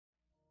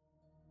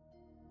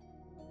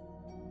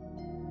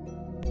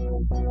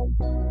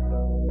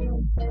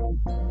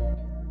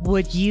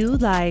Would you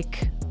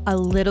like a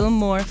little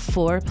more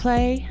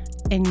foreplay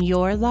in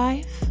your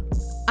life?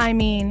 I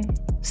mean,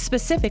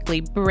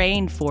 specifically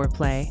brain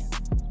foreplay.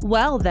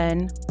 Well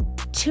then,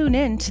 tune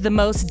in to the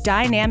most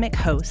dynamic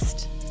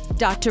host,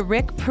 Dr.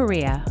 Rick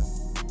Perea,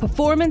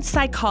 performance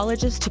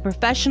psychologist to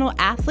professional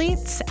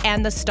athletes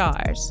and the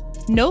stars.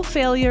 No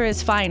failure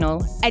is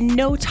final, and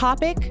no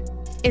topic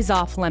is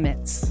off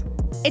limits.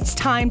 It's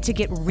time to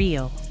get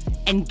real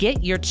and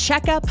get your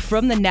checkup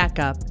from the neck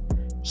up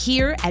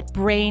here at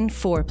Brain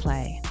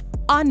Foreplay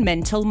on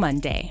Mental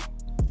Monday.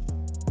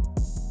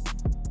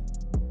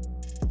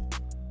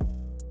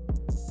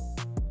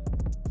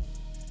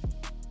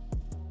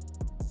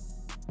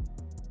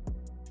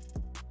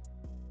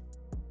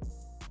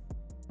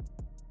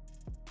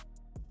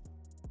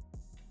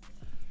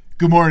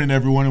 Good morning,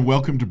 everyone, and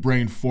welcome to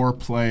Brain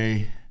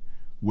Foreplay,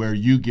 where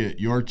you get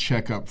your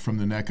checkup from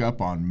the neck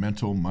up on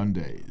Mental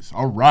Mondays.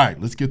 All right,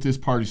 let's get this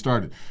party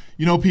started.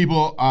 You know,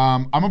 people,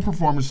 I'm a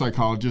performance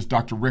psychologist,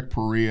 Dr. Rick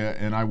Perea,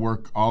 and I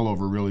work all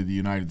over, really, the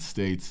United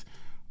States.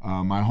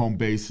 My home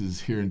base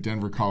is here in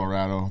Denver,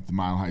 Colorado, the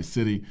Mile High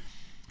City.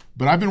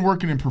 But I've been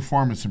working in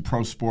performance and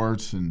pro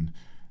sports and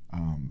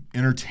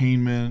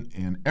entertainment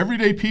and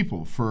everyday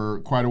people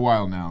for quite a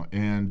while now,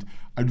 and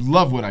I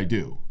love what I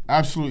do.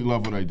 Absolutely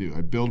love what I do.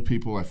 I build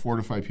people, I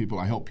fortify people,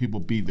 I help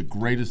people be the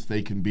greatest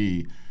they can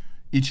be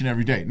each and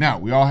every day. Now,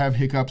 we all have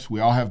hiccups,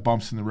 we all have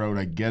bumps in the road,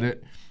 I get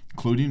it,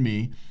 including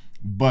me,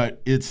 but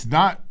it's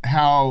not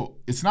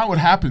what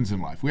happens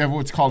in life. We have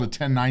what's called a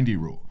 10-90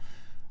 rule.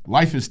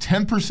 Life is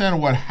 10% of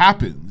what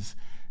happens,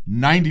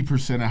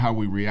 90% of how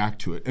we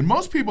react to it. And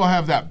most people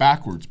have that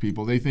backwards,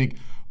 people. They think,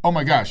 oh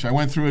my gosh, I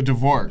went through a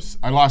divorce,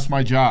 I lost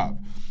my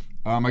job,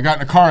 I got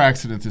in a car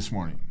accident this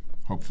morning.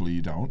 Hopefully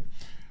you don't.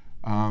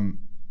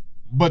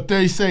 But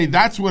they say,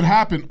 that's what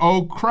happened.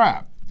 Oh,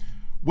 crap.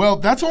 Well,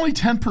 that's only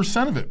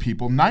 10% of it,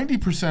 people.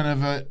 90%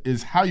 of it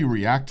is how you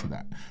react to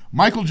that.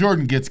 Michael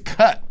Jordan gets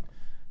cut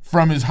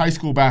from his high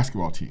school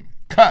basketball team.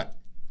 Cut.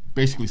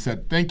 Basically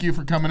said, thank you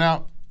for coming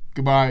out.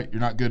 Goodbye. You're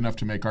not good enough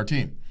to make our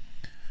team.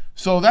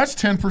 So that's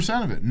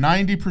 10% of it.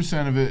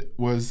 90% of it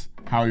was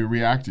how he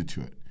reacted to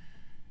it.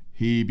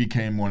 He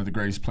became one of the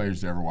greatest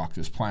players to ever walk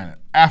this planet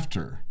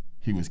after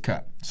he was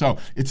cut. So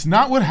it's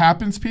not what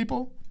happens,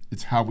 people.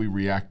 It's how we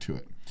react to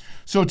it.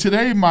 So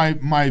today,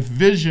 my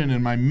vision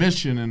and my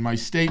mission and my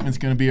statement is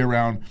going to be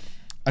around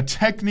a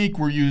technique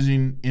we're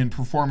using in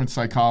performance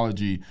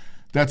psychology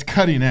that's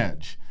cutting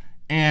edge.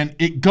 And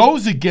it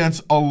goes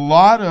against a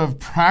lot of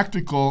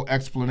practical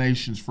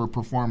explanations for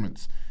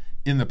performance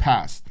in the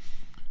past.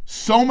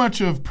 So much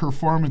of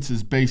performance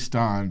is based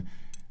on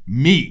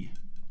me.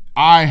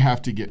 I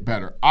have to get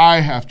better.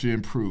 I have to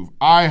improve.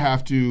 I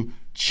have to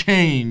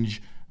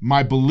change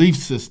my belief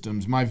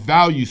systems, my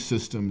value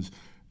systems,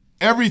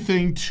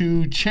 everything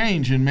to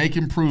change and make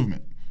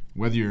improvement.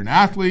 Whether you're an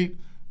athlete,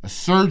 a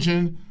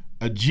surgeon,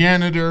 a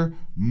janitor,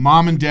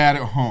 mom and dad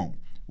at home,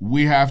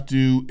 we have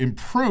to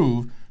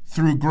improve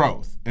through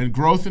growth. And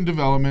growth and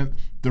development,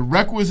 the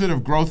requisite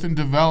of growth and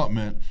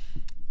development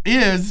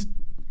is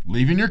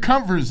leaving your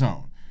comfort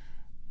zone.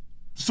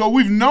 So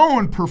we've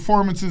known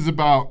performance is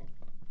about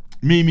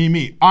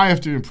me. I have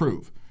to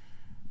improve.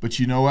 But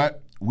you know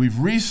what? We've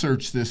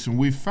researched this and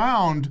we've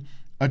found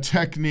a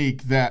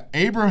technique that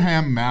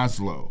Abraham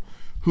Maslow,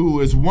 who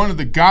is one of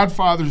the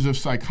godfathers of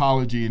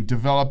psychology and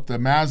developed the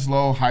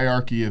Maslow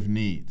hierarchy of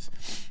needs.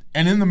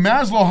 And in the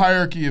Maslow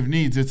hierarchy of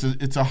needs,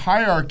 it's a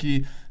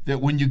hierarchy that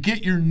when you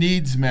get your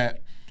needs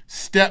met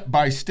step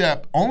by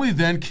step, only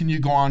then can you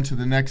go on to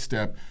the next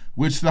step,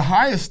 which the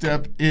highest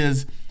step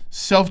is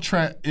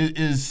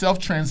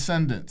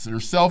self-transcendence or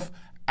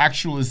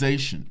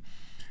self-actualization.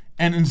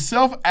 And in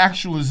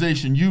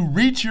self-actualization, you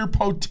reach your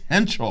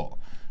potential.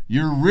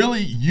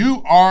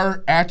 You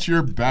are at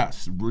your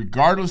best,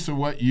 regardless of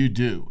what you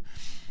do.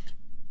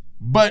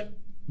 But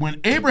when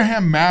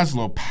Abraham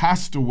Maslow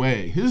passed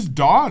away, his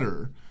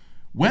daughter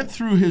went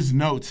through his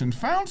notes and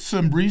found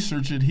some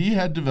research that he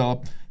had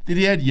developed that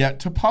he had yet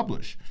to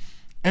publish.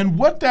 And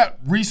what that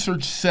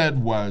research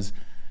said was,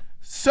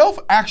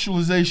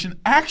 self-actualization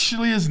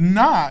actually is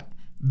not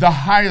the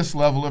highest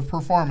level of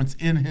performance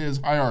in his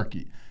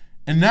hierarchy.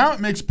 And now it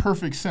makes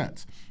perfect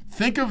sense.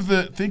 Think of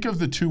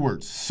the two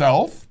words,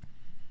 self,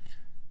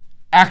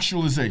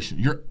 actualization.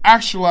 You're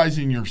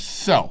actualizing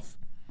yourself,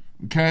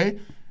 okay?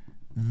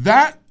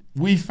 That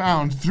we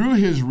found through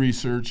his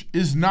research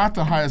is not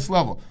the highest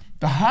level.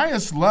 The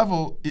highest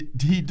level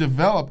he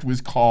developed is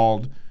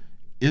called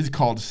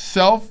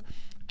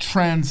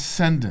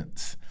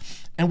self-transcendence.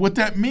 And what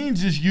that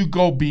means is you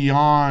go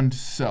beyond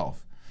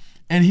self.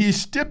 And he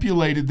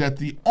stipulated that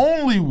the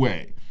only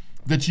way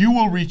that you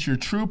will reach your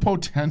true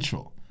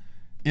potential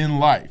in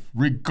life,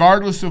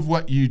 regardless of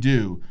what you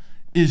do,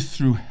 is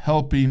through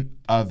helping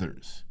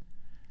others.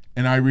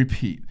 And I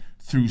repeat,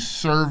 through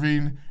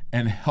serving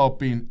and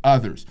helping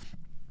others.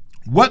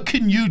 What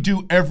can you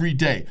do every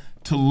day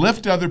to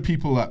lift other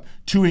people up,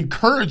 to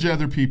encourage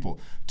other people,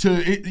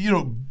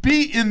 to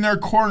be in their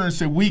corner and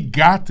say, we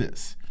got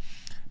this?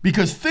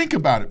 Because think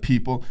about it,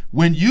 people.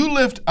 When you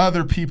lift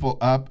other people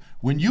up,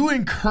 when you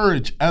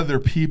encourage other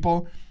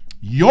people,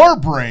 your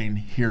brain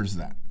hears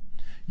that.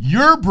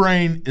 Your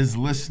brain is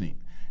listening.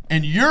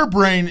 And your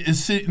brain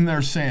is sitting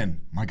there saying,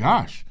 my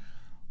gosh,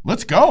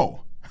 let's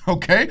go.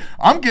 Okay?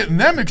 I'm getting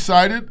them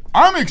excited.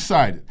 I'm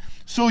excited.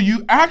 So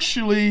you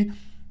actually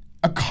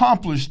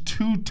accomplish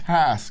two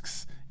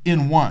tasks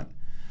in one.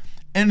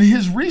 And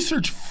his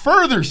research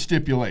further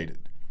stipulated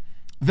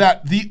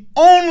that the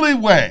only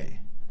way,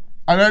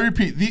 and I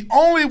repeat, the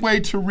only way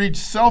to reach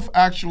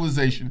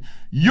self-actualization,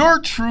 your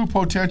true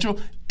potential,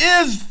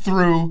 is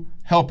through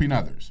helping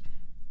others.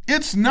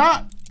 It's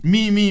not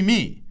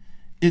me.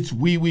 It's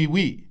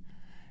we.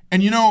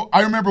 And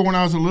I remember when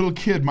I was a little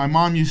kid, my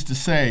mom used to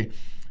say,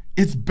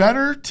 it's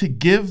better to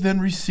give than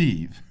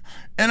receive.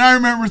 And I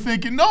remember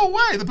thinking, no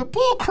way, the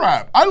bull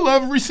crap. I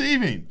love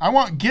receiving. I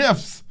want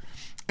gifts.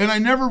 And I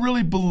never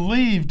really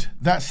believed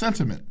that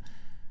sentiment.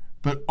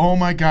 But oh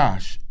my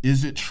gosh,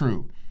 is it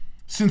true?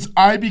 Since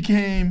I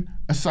became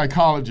a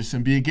psychologist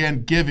and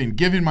began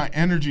giving my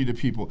energy to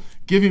people,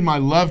 giving my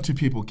love to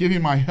people,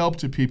 giving my help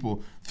to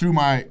people through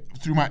my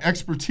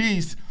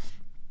expertise,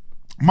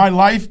 my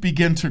life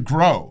began to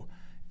grow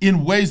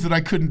in ways that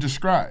I couldn't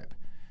describe.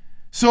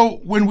 So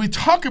when we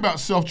talk about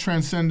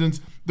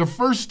self-transcendence, the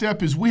first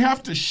step is we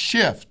have to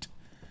shift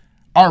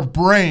our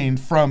brain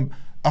from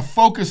a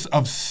focus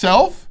of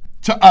self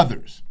to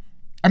others.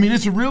 I mean,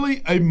 it's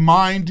really a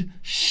mind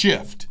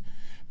shift,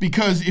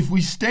 because if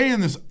we stay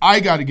in this I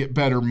got to get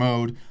better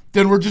mode,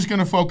 then we're just going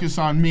to focus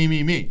on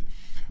me.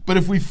 But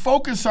if we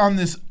focus on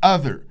this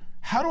other,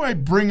 how do I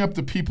bring up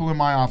the people in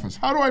my office?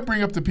 How do I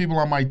bring up the people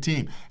on my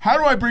team? How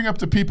do I bring up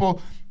the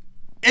people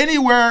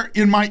anywhere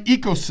in my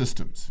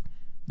ecosystems?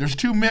 There's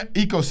two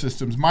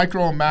ecosystems,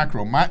 micro and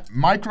macro.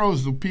 Micro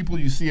is the people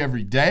you see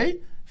every day,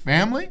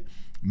 family.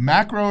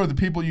 Macro are the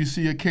people you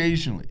see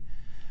occasionally.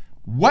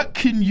 What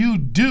can you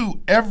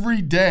do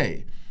every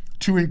day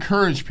to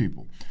encourage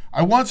people?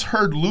 I once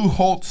heard Lou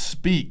Holtz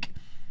speak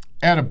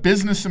at a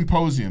business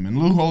symposium, and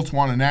Lou Holtz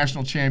won a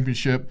national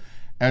championship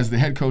as the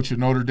head coach of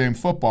Notre Dame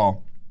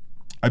football,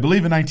 I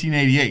believe in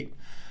 1988.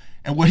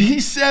 And what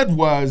he said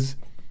was,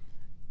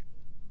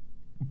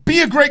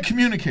 be a great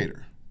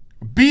communicator.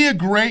 Be a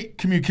great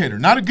communicator,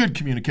 not a good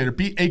communicator.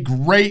 Be a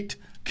great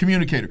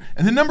communicator.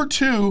 And then number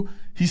two,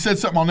 he said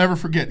something I'll never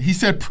forget. He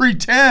said,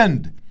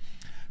 pretend.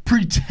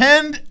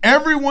 Pretend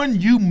everyone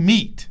you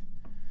meet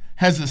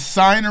has a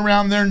sign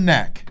around their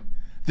neck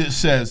that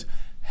says,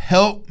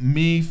 help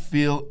me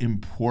feel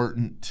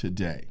important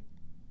today.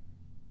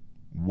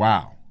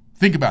 Wow.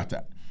 Think about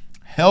that.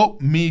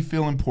 Help me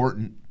feel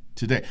important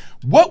today.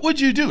 What would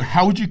you do?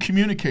 How would you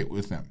communicate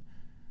with them?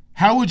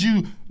 How would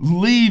you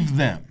leave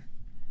them?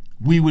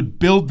 We would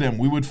build them.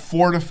 We would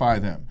fortify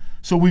them.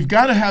 So we've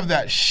got to have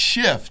that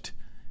shift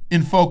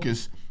in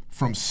focus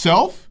from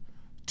self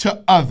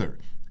to other.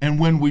 And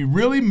when we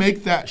really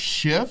make that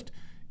shift,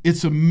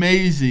 it's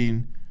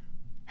amazing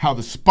how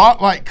the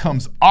spotlight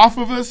comes off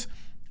of us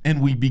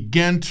and we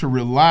begin to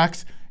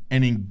relax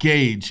and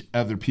engage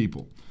other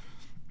people.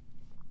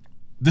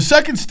 The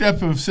second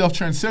step of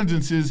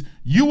self-transcendence is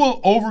you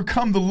will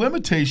overcome the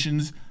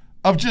limitations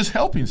of just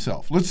helping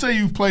self. Let's say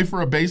you play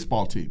for a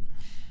baseball team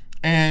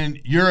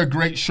and you're a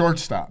great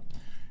shortstop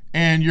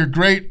and you're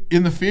great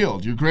in the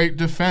field, you're great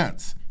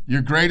defense,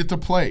 you're great at the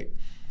plate,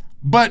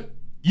 but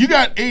you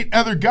got 8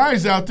 other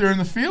guys out there in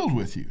the field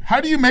with you.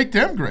 How do you make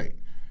them great?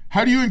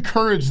 How do you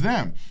encourage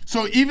them?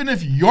 So even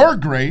if you're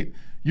great,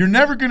 you're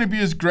never going to be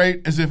as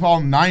great as if all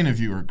 9 of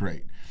you are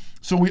great.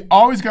 So we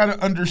always got to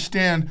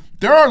understand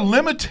there are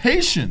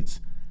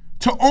limitations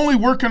to only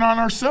working on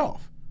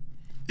ourselves.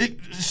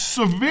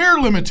 Severe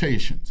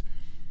limitations.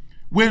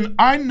 When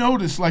I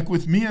notice, like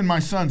with me and my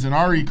sons in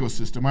our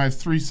ecosystem, I have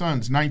 3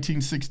 sons,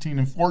 19, 16,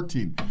 and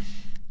 14.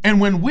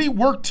 And when we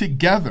work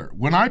together,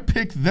 when I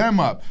pick them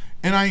up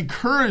and I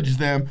encourage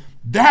them,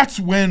 that's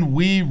when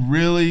we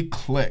really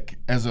click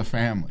as a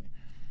family.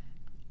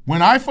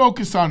 When I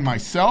focus on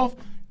myself,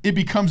 it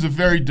becomes a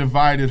very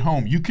divided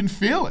home. You can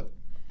feel it.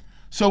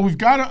 So we've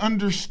got to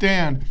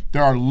understand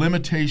there are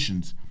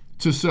limitations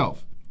to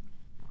self.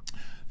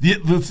 The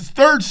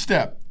third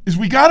step is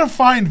we got to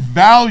find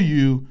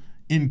value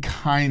in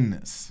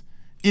kindness,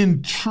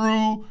 in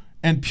true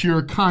and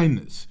pure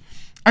kindness.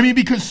 I mean,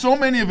 because so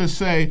many of us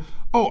say,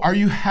 oh, are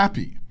you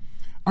happy?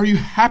 Are you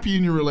happy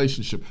in your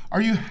relationship?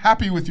 Are you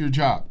happy with your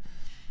job?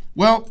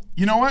 Well,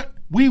 you know what?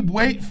 We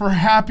wait for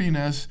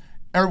happiness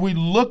or we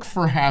look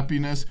for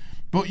happiness,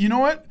 but you know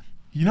what?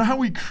 You know how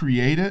we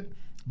create it?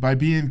 By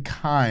being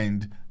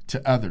kind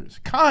to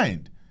others.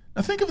 Kind.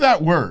 Now think of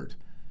that word.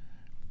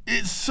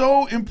 It's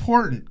so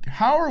important.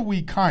 How are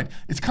we kind?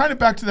 It's kind of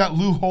back to that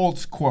Lou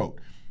Holtz quote.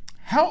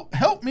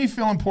 Help me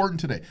feel important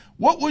today.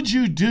 What would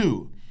you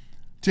do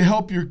to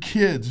help your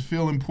kids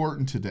feel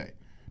important today?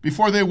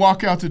 Before they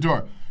walk out the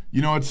door,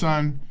 you know what,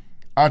 son?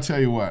 I'll tell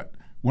you what.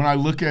 When I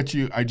look at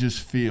you, I just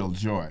feel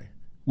joy.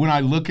 When I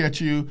look at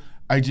you,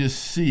 I just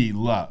see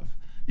love.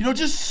 You know,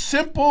 just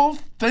simple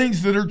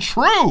things that are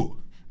true.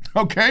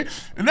 Okay?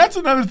 And that's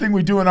another thing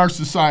we do in our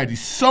society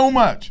so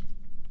much.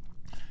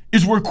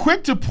 is we're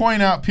quick to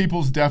point out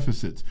people's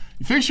deficits.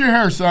 You fix your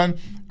hair, son.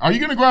 Are you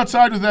going to go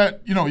outside with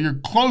that, your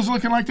clothes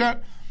looking like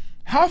that?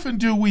 How often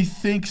do we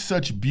think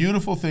such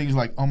beautiful things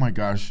like, oh my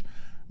gosh,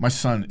 my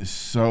son is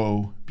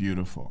so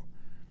beautiful?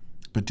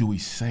 But do we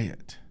say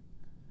it?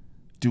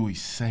 Do we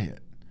say it?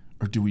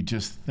 Or do we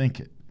just think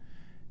it?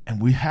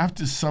 And we have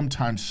to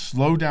sometimes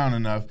slow down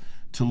enough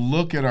to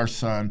look at our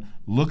son,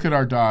 look at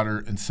our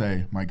daughter, and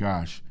say, my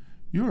gosh,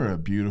 you are a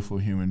beautiful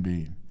human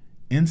being,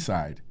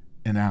 inside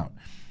and out.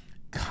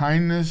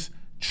 Kindness,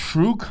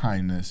 true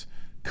kindness,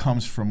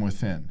 comes from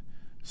within.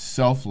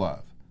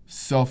 Self-love,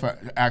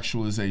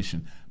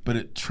 self-actualization, but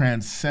it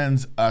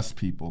transcends us,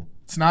 people.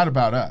 It's not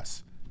about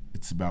us.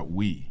 It's about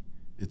we.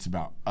 It's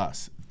about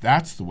us.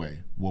 That's the way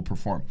we'll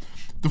perform.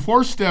 The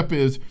fourth step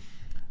is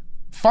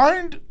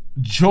find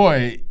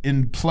joy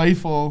in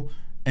playful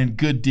and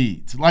good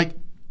deeds. Like,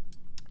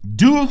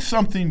 do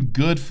something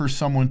good for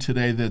someone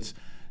today that's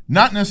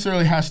not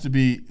necessarily has to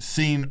be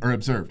seen or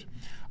observed.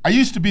 I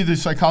used to be the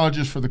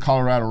psychologist for the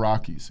Colorado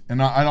Rockies,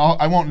 and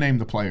I won't name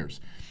the players.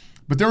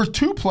 But there were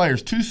two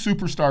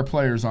superstar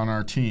players on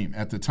our team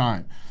at the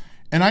time.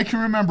 And I can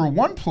remember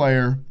one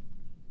player,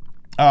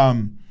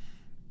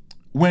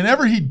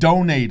 whenever he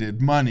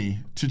donated money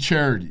to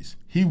charities,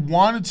 he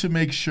wanted to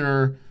make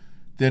sure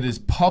that his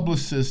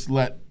publicist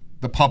let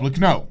the public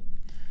know.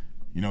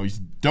 He's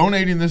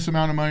donating this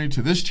amount of money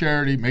to this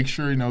charity, make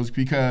sure he knows,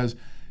 because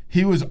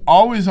he was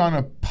always on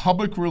a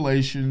public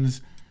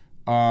relations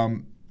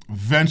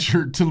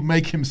venture to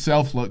make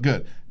himself look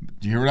good.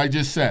 Do you hear what I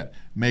just said?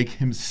 Make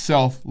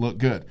himself look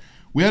good.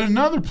 We had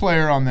another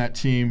player on that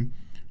team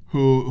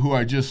who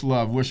I just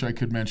love. Wish I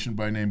could mention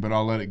by name, but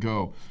I'll let it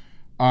go.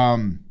 I'll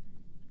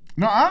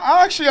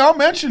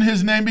mention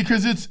his name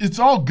because it's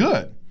all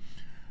good.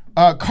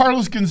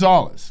 Carlos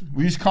Gonzalez.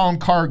 We used to call him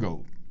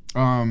Cargo.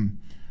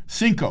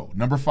 Cinco,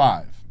 number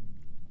 5.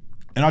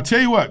 And I'll tell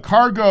you what,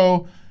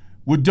 Cargo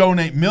would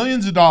donate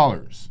millions of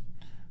dollars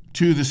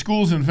to the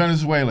schools in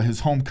Venezuela,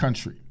 his home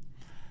country.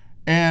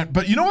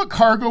 But you know what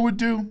Cargo would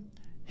do?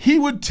 He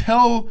would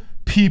tell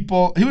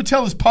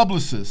his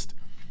publicist,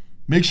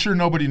 make sure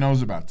nobody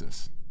knows about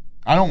this.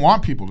 I don't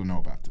want people to know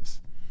about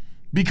this.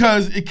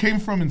 Because it came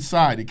from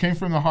inside. It came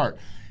from the heart.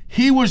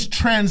 He was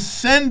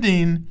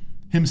transcending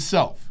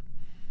himself.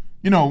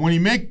 When you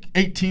make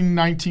 18,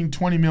 19,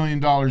 $20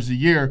 million a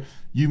year,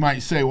 you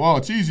might say, well,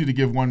 it's easy to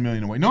give $1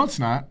 million away. No, it's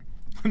not.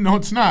 No,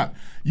 it's not.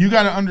 You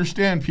got to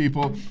understand,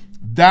 people,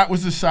 that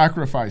was a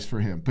sacrifice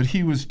for him. But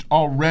he was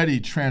already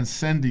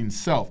transcending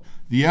self.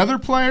 The other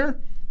player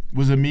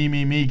was a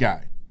me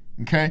guy.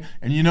 Okay?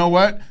 And you know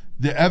what?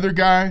 The other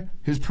guy,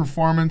 his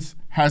performance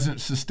hasn't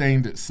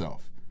sustained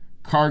itself.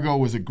 Cargo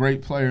was a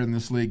great player in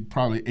this league,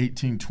 probably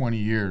 18, 20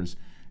 years.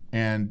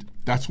 And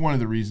that's one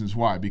of the reasons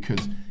why,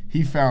 because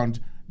he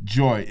found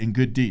joy in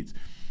good deeds.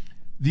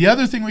 The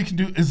other thing we can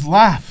do is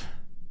laugh.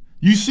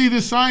 You see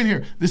this sign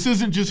here. This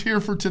isn't just here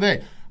for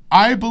today.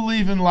 I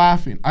believe in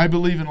laughing. I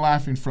believe in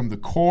laughing from the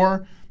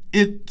core.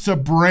 It's a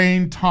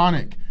brain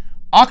tonic.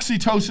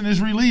 Oxytocin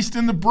is released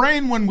in the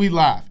brain when we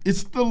laugh.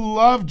 It's the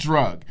love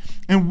drug.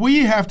 And we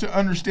have to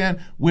understand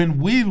when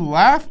we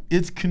laugh,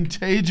 it's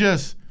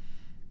contagious.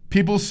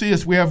 People see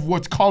us. We have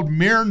what's called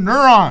mirror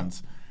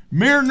neurons.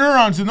 Mirror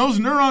neurons. And those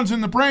neurons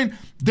in the brain,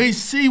 they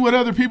see what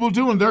other people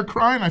do. And they're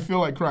crying, I feel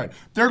like crying.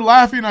 They're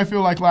laughing, I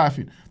feel like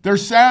laughing. They're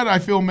sad, I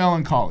feel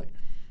melancholy.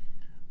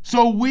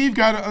 So we've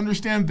got to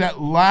understand that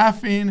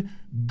laughing,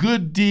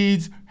 good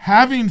deeds,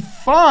 having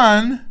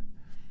fun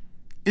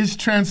is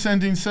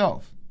transcending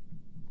self.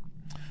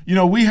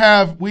 We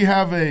have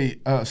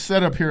a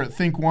setup here at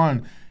Think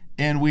One,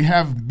 and we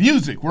have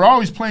music. We're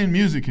always playing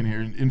music in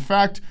here. In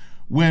fact,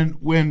 when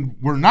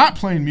we're not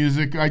playing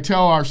music, I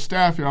tell our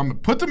staff here, I'm going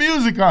to put the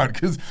music on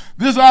because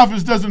this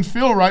office doesn't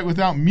feel right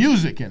without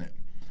music in it.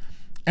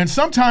 And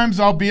sometimes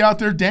I'll be out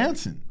there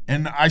dancing,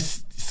 and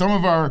some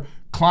of our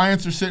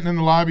clients are sitting in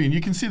the lobby, and you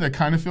can see they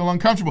kind of feel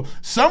uncomfortable.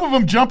 Some of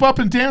them jump up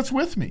and dance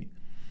with me.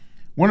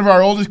 One of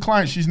our oldest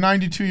clients, she's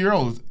 92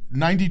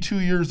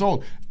 years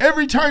old.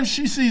 Every time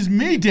she sees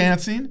me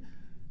dancing,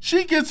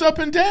 she gets up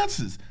and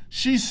dances.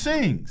 She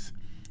sings.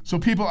 So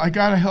people, I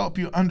got to help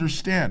you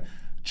understand.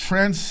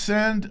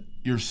 Transcend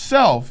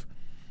yourself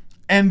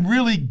and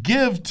really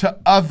give to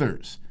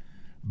others.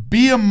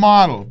 Be a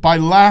model by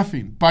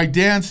laughing, by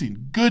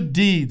dancing, good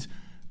deeds,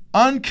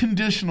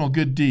 unconditional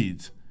good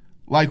deeds.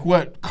 Like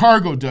what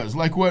Cargo does,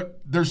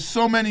 there's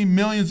so many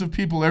millions of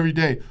people every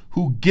day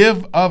who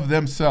give of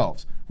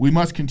themselves. We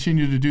must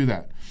continue to do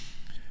that.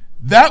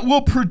 That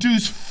will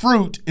produce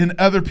fruit in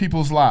other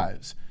people's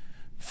lives.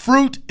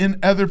 Fruit in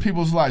other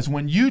people's lives.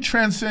 When you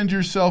transcend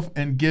yourself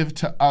and give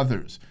to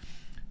others,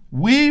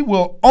 we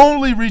will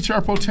only reach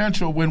our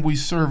potential when we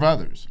serve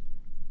others.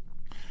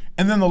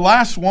 And then the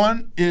last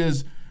one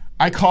is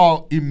I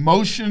call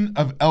emotion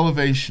of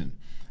elevation.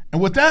 And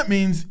what that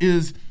means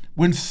is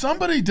when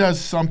somebody does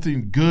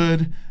something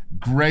good,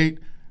 great,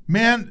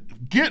 man,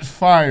 get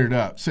fired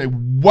up. Say,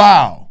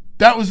 wow,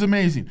 that was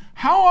amazing.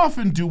 How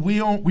often do we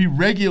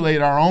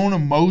regulate our own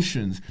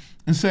emotions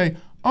and say,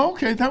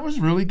 Okay, that was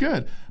really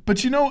good.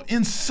 But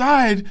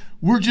inside,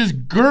 we're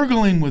just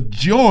gurgling with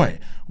joy.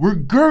 We're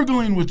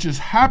gurgling with just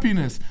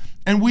happiness,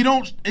 and we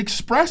don't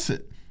express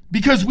it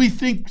because we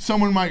think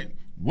someone might,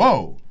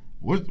 whoa,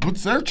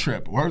 what's their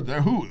trip? Or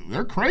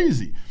they're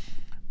crazy.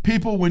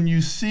 People, when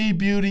you see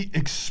beauty,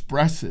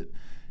 express it.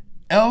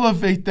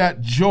 Elevate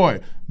that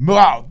joy.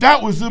 Wow,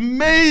 that was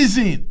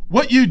amazing.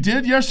 What you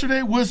did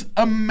yesterday was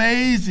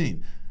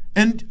amazing.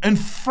 And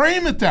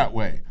frame it that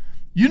way.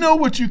 You know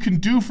what you can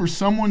do for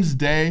someone's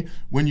day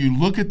when you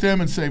look at them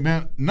and say,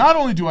 man, not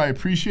only do I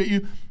appreciate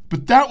you,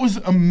 but that was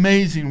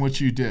amazing what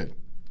you did.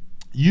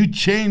 You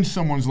changed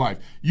someone's life.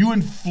 You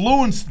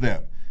influenced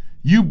them.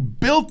 You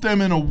built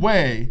them in a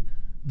way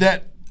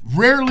that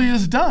rarely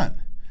is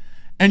done.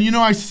 And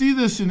I see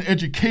this in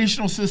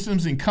educational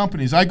systems in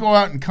companies. I go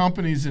out in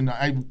companies and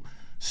I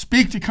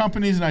speak to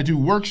companies and I do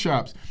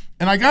workshops.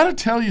 And I got to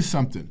tell you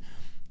something.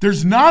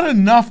 There's not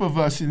enough of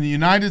us in the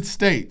United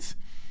States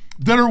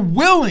that are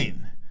willing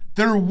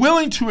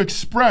to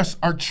express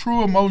our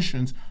true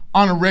emotions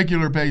on a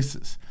regular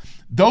basis.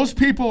 Those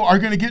people are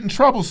going to get in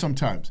trouble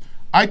sometimes.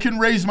 I can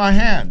raise my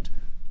hand,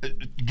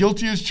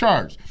 guilty as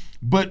charged.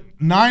 But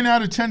 9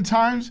 out of 10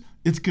 times,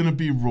 it's going to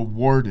be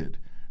rewarded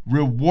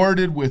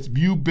with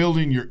you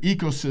building your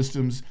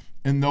ecosystems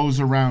and those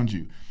around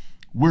you.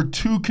 We're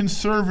too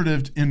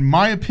conservative, in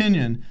my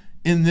opinion,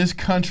 in this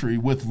country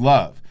with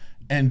love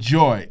and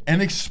joy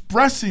and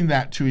expressing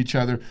that to each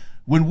other.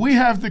 When we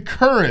have the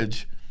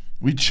courage,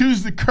 we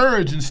choose the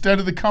courage instead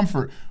of the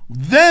comfort,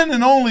 then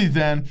and only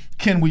then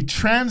can we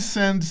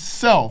transcend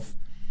self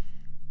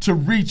to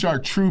reach our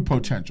true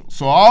potential.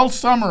 So I'll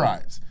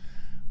summarize.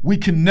 We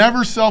can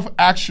never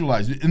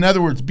self-actualize. In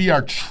other words, be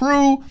our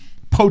true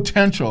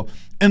potential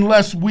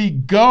unless we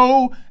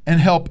go and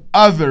help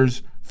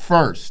others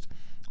first.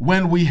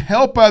 When we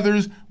help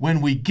others, when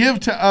we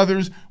give to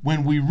others,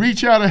 when we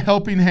reach out a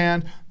helping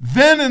hand,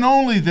 then and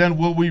only then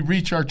will we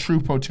reach our true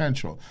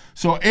potential.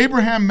 So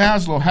Abraham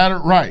Maslow had it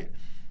right.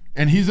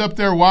 And he's up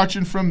there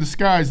watching from the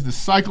skies. The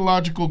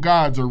psychological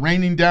gods are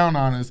raining down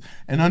on us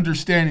and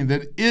understanding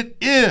that it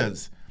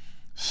is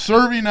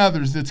serving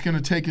others that's going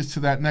to take us to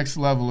that next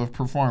level of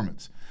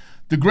performance.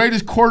 The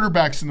greatest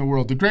quarterbacks in the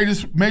world, the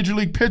greatest major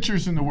league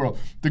pitchers in the world,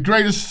 the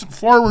greatest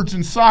forwards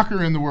in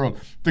soccer in the world,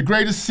 the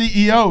greatest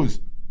CEOs,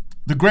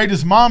 the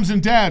greatest moms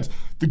and dads,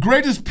 the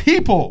greatest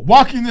people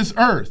walking this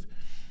earth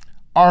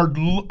are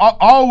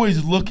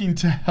always looking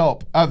to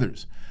help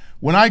others.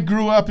 When I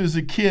grew up as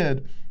a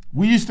kid,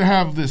 we used to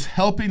have this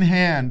helping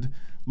hand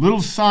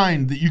little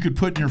sign that you could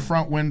put in your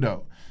front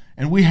window.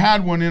 And we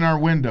had one in our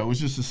window. It was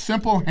just a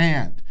simple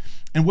hand.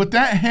 And what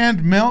that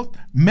hand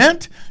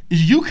meant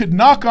is you could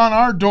knock on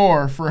our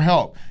door for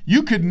help.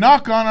 You could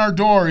knock on our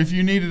door if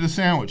you needed a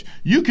sandwich.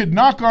 You could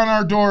knock on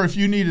our door if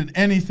you needed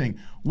anything.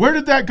 Where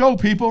did that go,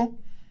 people?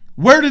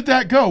 Where did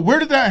that go? Where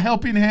did that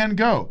helping hand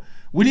go?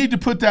 We need to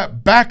put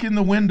that back in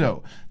the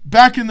window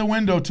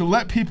to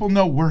let people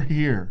know we're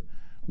here.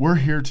 We're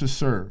here to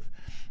serve.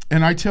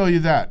 And I tell you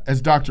that,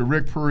 as Dr.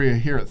 Rick Perea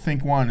here at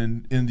Think One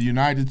in the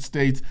United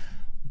States,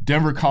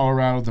 Denver,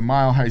 Colorado, the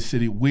Mile High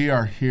City, we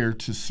are here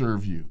to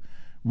serve you.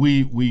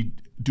 We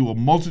do a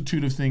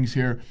multitude of things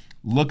here.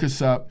 Look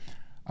us up.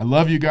 I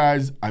love you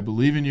guys. I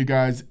believe in you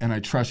guys, and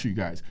I trust you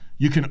guys.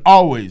 You can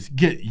always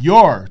get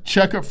your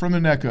checkup from the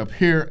neck up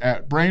here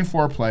at Brain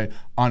Foreplay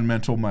on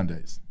Mental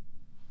Mondays.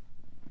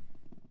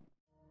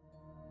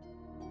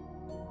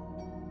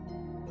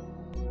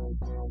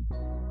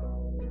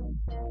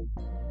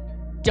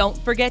 Don't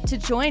forget to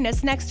join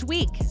us next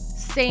week.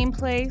 Same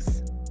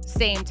place,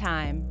 same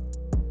time.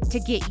 To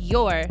get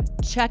your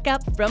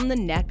checkup from the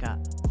neck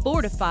up,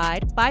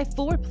 fortified by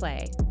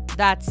Foreplay.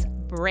 That's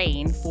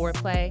Brain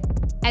Foreplay.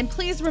 And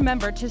please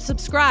remember to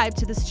subscribe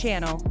to this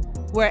channel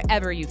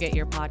wherever you get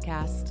your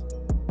podcast.